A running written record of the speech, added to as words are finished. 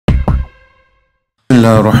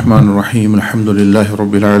Bismillahirrahmanirrahim. Alhamdulillahi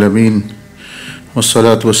Rabbil Alameen.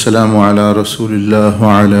 Wassalatu wassalamu ala Rasulillah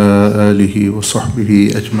wa ala alihi wa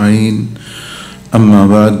sahbihi ajma'in. Amma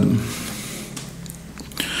ba'd.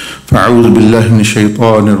 Fa'udhu billahi minash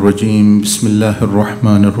shaitanir rajim. Bismillahir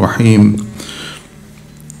rahmanir rahim.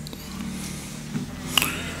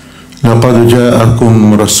 لقد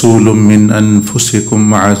جاءكم رسول من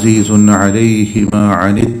أنفسكم عزيز عليه ما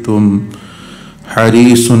عنتم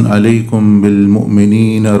حريص عليكم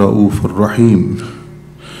بالمؤمنين رؤوف رحيم.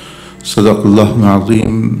 صدق الله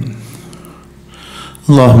العظيم.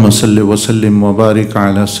 اللهم صل وسلم وبارك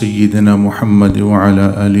على سيدنا محمد وعلى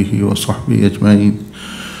آله وصحبه أجمعين.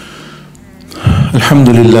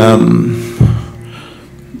 Alhamdulillah,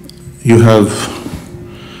 you have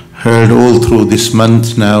heard all through this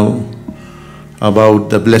month now about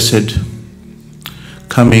the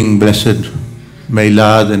coming blessed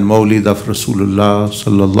Mailad and Mawlid of Rasulullah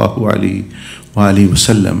sallallahu alaihi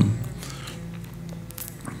wasallam.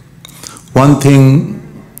 One thing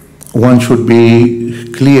one should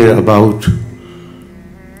be clear about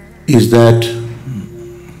is that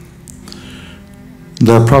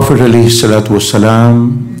the Prophet alayhi salatu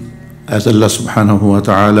wasalam, as Allah subhanahu wa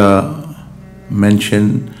ta'ala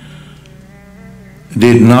mentioned,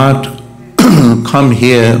 did not come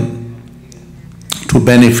here to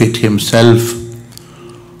benefit himself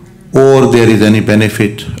or there is any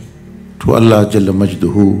benefit to Allah Jalla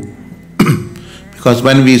Majduhu. Because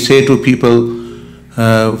when we say to people,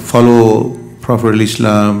 follow Prophet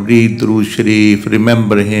al-Islam, read Durood Sharif,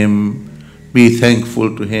 remember him, be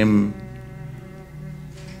thankful to him,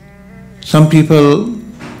 some people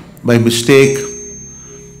by mistake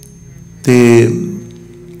they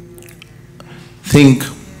think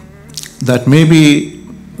that maybe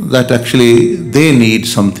that actually they need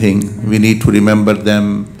something, we need to remember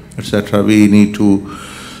them, etc. We need to,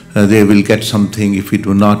 they will get something if we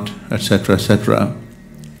do not, etc., etc.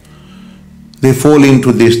 They fall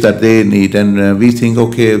into this that they need, and we think,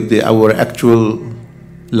 okay, our actual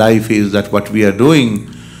life is that what we are doing,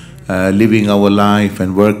 living our life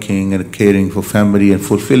and working and caring for family and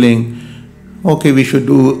fulfilling, okay, we should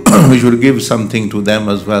do, we should give something to them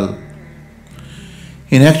as well.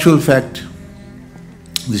 In actual fact,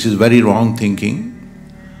 this is very wrong thinking,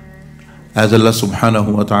 as Allah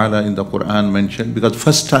subhanahu wa ta'ala in the Quran mentioned, because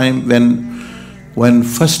first time when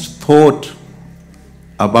first thought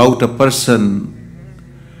about a person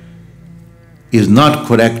is not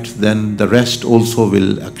correct, then the rest also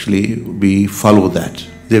will actually follow that.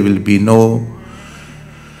 There will be no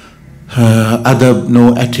adab,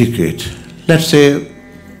 no etiquette. Let's say,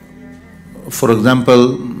 for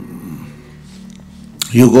example,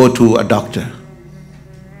 you go to a doctor.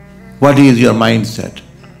 What is your mindset?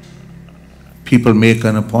 People make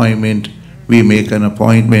an appointment, we make an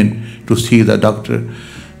appointment to see the doctor.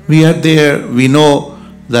 We are there, we know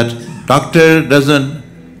that doctor doesn't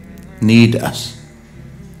need us.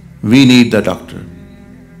 We need the doctor.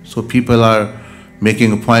 So people are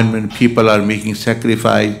making appointment, people are making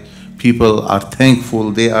sacrifice, people are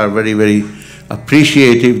thankful, they are very, very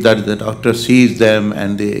appreciative that the doctor sees them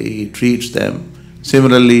and he treats them.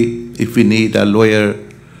 Similarly, if we need a lawyer,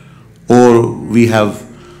 or we have,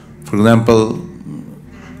 for example,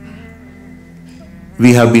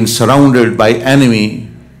 we have been surrounded by enemy,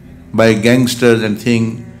 by gangsters and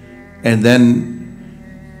things, and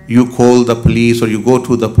then you call the police or you go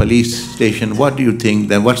to the police station, what do you think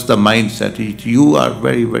then? What's the mindset? You are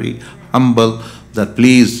very, very humble that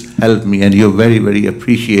please help me, and you're very, very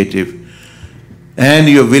appreciative. And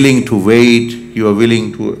you're willing to wait, you are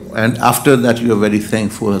willing to, and after that you are very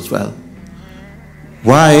thankful as well.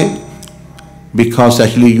 Why? Because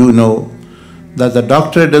actually you know that the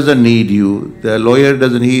doctor doesn't need you, the lawyer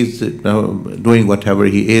doesn't, he is doing whatever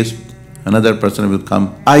he is, another person will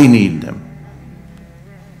come, I need them.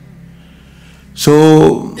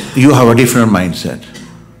 So you have a different mindset.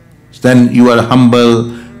 Then you are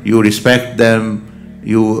humble, you respect them,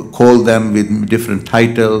 you call them with different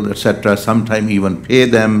titles, etc., sometimes even pay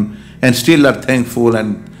them, and still are thankful,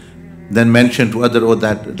 and then mention to other, oh,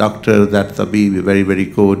 that doctor, that tabib is very, very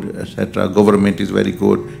good, etc. Government is very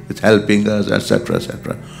good, it's helping us, etc.,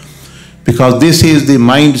 etc. Because this is the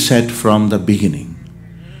mindset from the beginning.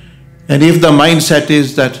 And if the mindset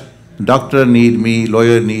is that doctor need me,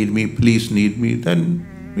 lawyer need me, police need me,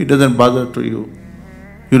 then it doesn't bother to you.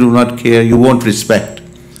 You do not care, you won't respect.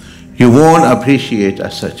 You won't appreciate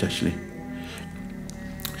as such actually.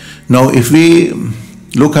 Now if we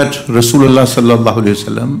look at Rasulullah sallallahu alaihi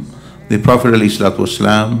wasallam, the Prophet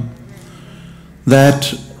ﷺ,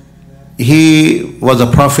 that he was a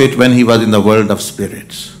prophet when he was in the world of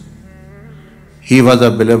spirits. He was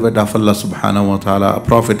a beloved of Allah subhanahu wa ta'ala. A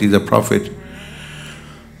prophet is a prophet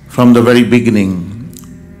from the very beginning.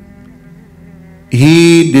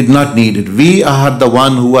 He did not need it. We are the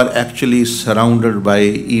one who are actually surrounded by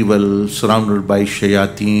evil, surrounded by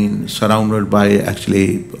shayateen, surrounded by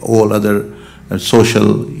actually all other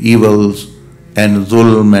social evils and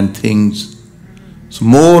zulm and things. So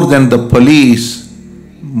more than the police,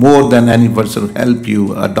 more than any person will help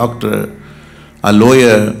you, a doctor, a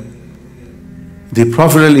lawyer, the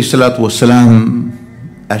Prophet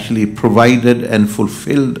ﷺ actually provided and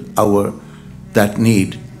fulfilled that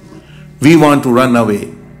need. We want to run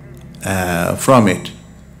away from it.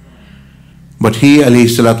 But he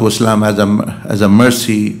ﷺ as a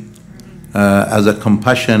mercy, as a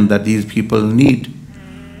compassion that these people need.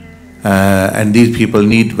 And these people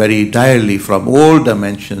need very direly from all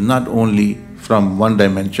dimensions, not only from one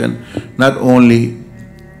dimension, not only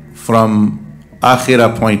from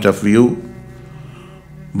akhirah point of view,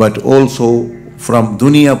 but also from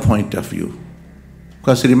dunya point of view.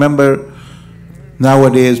 Because remember,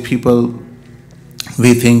 nowadays people,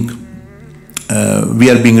 we think we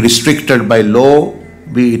are being restricted by law,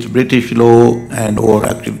 be it British law and or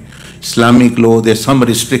actually Islamic law. There's some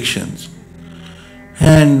restrictions.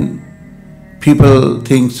 And people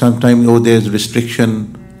think sometimes, oh, there's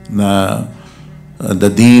restriction,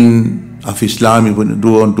 the deen of Islam, you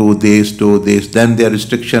don't do this, do this. Then there are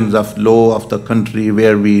restrictions of law of the country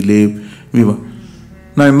where we live.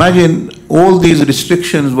 Now imagine all these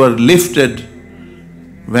restrictions were lifted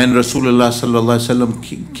when Rasulullah sallallahu alaihi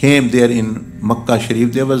wasallam came there in Makkah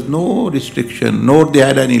Sharif. There was no restriction, nor they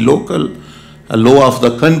had any local law of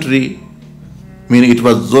the country, meaning it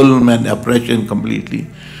was zulm and oppression completely.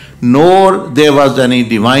 Nor there was any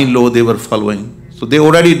divine law they were following. So they were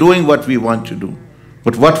already doing what we want to do.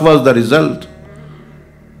 But what was the result?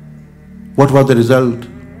 What was the result?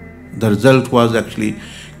 The result was actually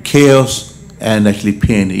chaos and actually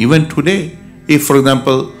pain. Even today, if for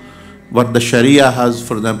example, what the Sharia has,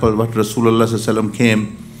 for example, what Rasulullah sallallahu alaihi wasallam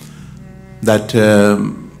came, that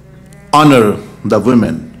honor the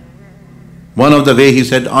women. One of the way he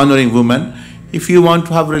said, honoring women, if you want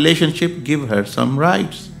to have a relationship, give her some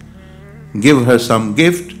rights. Give her some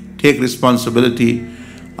gift, take responsibility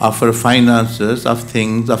of her finances, of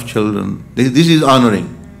things, of children. This is honoring.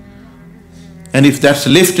 And if that's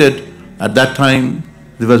lifted, at that time,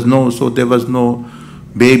 there was no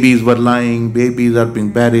babies were lying, babies are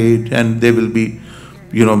being buried, and they will be,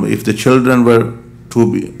 if the children were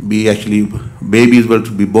to be actually, babies were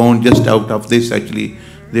to be born just out of this, actually,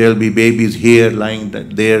 there will be babies here lying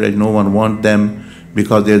there and no one wants them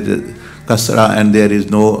because there's a kasra and there is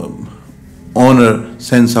no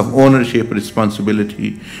sense of ownership,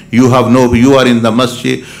 responsibility. You are in the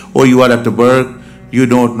masjid or you are at the work, you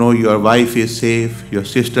don't know your wife is safe, your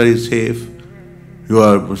sister is safe,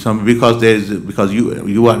 because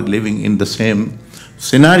you are living in the same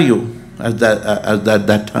scenario as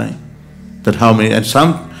that time. That how many, and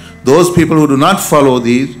those people who do not follow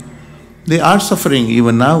these, they are suffering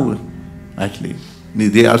even now, actually.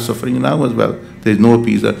 They are suffering now as well. There is no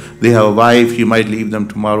peace. They have a wife, he might leave them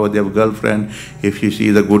tomorrow. They have a girlfriend. If she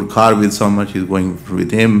sees a good car with someone, she's going with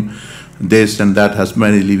him. This and that,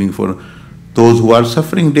 husband is leaving for those who are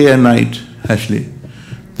suffering day and night, actually.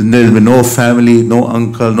 Then there will be no family, no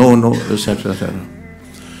uncle, no, etc., etc.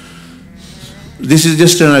 This is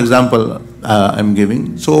just an example I'm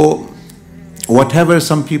giving. So, whatever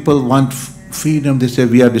some people want freedom, they say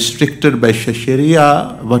we are restricted by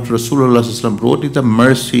Sharia. What Rasulullah wrote is a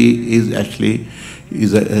mercy, is actually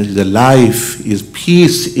is a life, is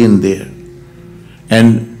peace in there.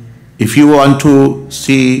 And if you want to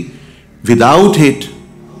see without it,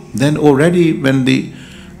 then already when the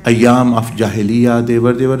Ayyam of Jahiliyyah, there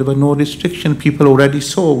were no restriction. People already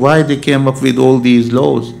saw why they came up with all these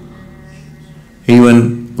laws.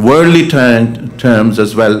 Even worldly terms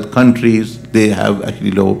as well, countries, they have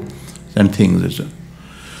actually law and things as well.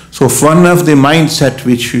 So one of the mindset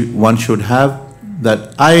which one should have,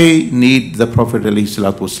 that I need the Prophet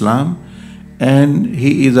ﷺ and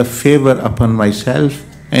he is a favor upon myself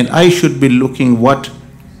and I should be looking what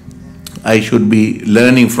I should be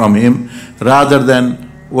learning from him, rather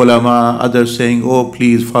than ulama, others saying, oh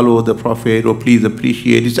please follow the Prophet, or please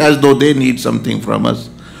appreciate. It's as though they need something from us,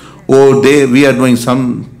 or we are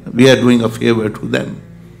doing a favor to them.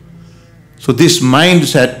 So this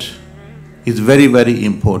mindset is very, very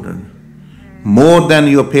important. More than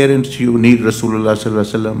your parents, you need Rasulullah sallallahu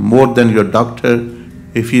alaihi wasallam. More than your doctor.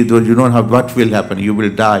 If you don't have, what will happen? You will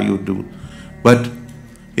die, you do. But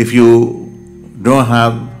if you don't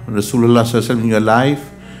have Rasulullah sallallahu alaihi wasallam in your life,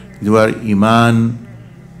 your iman,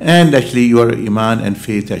 and actually your iman and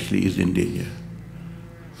faith actually is in danger.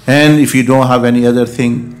 And if you don't have any other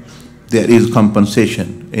thing, there is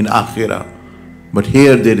compensation in akhirah. But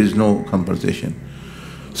here there is no compensation.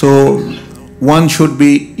 So one should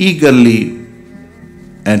be eagerly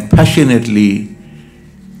and passionately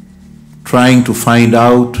trying to find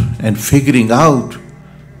out and figuring out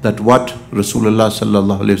that what Rasulullah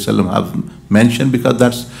sallallahu alaihi wasallam have mentioned, because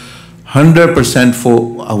that's 100%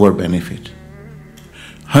 for our benefit.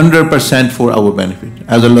 100% for our benefit.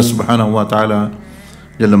 As Allah subhanahu wa ta'ala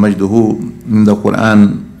Jalla Majduhu in the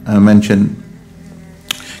Quran mentioned,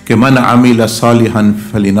 Man amila salihan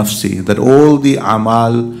fali nafsi, that all the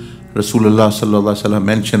amal Rasulullah sallallahu alaihi wasallam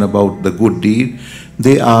mentioned about the good deed,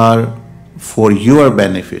 they are for your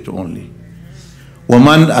benefit only.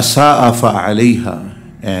 وَمَنْ أَسَاءَ فَعَلَيْهَا,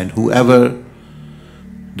 and whoever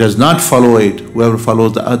does not follow it, whoever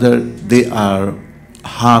follows the other, they are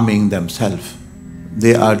harming themselves.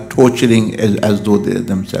 They are torturing as though they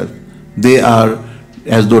themselves. They are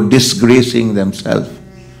as though disgracing themselves.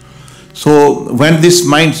 So when this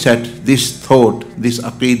mindset, this thought, this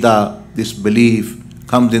aqidah, this belief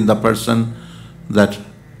comes in the person that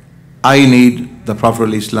I need the Prophet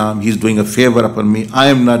of Islam, he's doing a favor upon me, I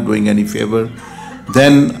am not doing any favor,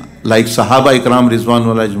 then like Sahaba Ikram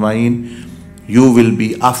Rizwanul Ajmain, you will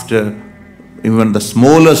be after even the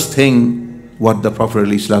smallest thing what the Prophet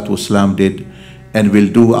of Islam did, and will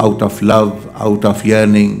do out of love, out of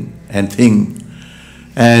yearning and thing.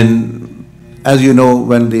 And as you know,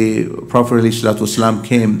 when the Prophet of Islam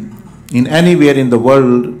came, in anywhere in the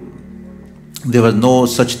world, there was no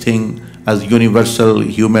such thing as universal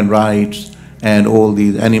human rights and all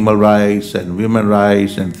these animal rights and women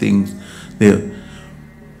rights and things.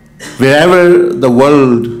 Wherever the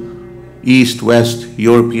world, East, West,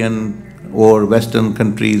 European or Western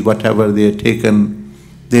countries, whatever they're taken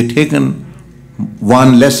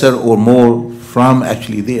one lesser or more from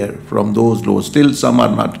actually there, from those laws. Still some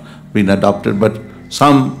are not been adopted, but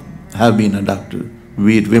some have been adopted,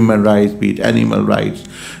 be it women rights, be it animal rights,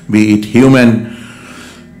 be it human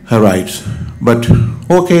rights. But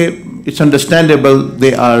okay, it's understandable,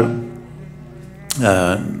 they are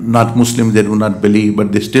not Muslims, they do not believe,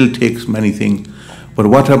 but they still take many things. But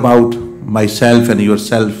what about myself and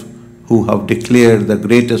yourself, who have declared the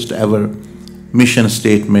greatest ever mission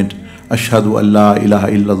statement, Ashhadu an la ilaha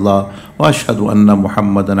illallah wa ashhadu anna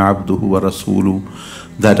Muhammadan abduhu wa rasuluh,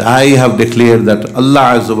 that I have declared that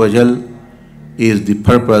Allah Azza wa Jal is the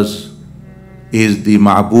purpose, is the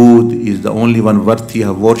ma'bud, is the only one worthy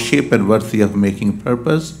of worship and worthy of making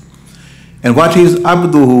purpose. And what is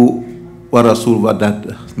abduhu wa rasul, what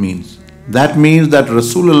that means? That means that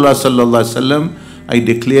Rasulullah sallallahu alaihi wasallam, I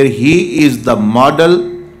declare he is the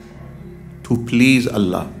model to please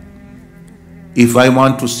Allah. If I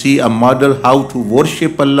want to see a model how to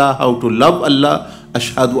worship Allah, how to love Allah,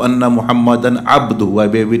 Ashhadu anna Muhammadan abduhu, I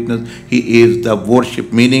bear witness, he is the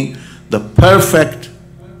worship, meaning the perfect,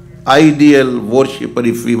 ideal worshipper.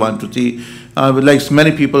 If we want to see, like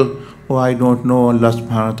many people, oh, I don't know, Allah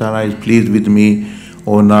subhanahu wa ta'ala is pleased with me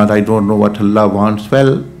or not, I don't know what Allah wants.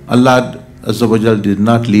 Well, Allah Azza wa Jal did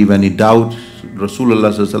not leave any doubt.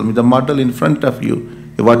 Rasulullah sallallahu alaihi wasallam is the model in front of you.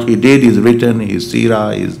 What he did is written, his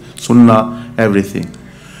seerah, his sunnah, everything.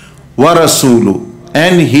 Wa rasulu,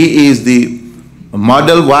 and he is the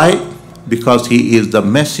model. Why? Because he is the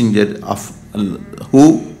messenger of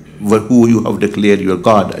who you have declared your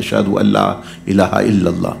God. Ashhadu an la ilaha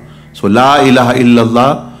illallah. So la ilaha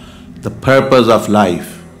illallah, the purpose of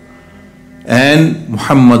life, and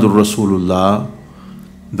Muhammadur Rasulullah,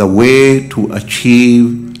 the way to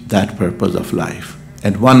achieve that purpose of life.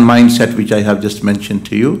 And one mindset which I have just mentioned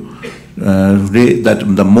to you, that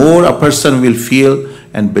the more a person will feel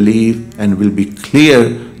and believe and will be clear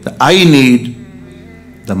that I need,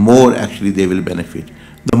 the more actually they will benefit.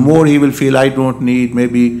 The more he will feel I don't need,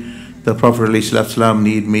 maybe the Prophet ﷺ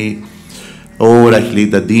need me, or actually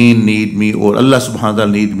the Deen need me, or Allah subhanahu wa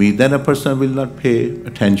ta'ala need me, then a person will not pay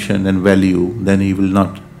attention and value, then he will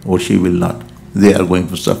not, or she will not. They are going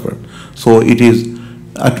to suffer. So it is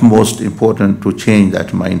utmost important to change that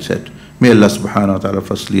mindset. May Allah subhanahu wa ta'ala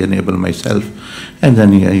firstly enable myself and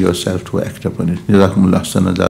then yourself to act upon it. Jazakumullah.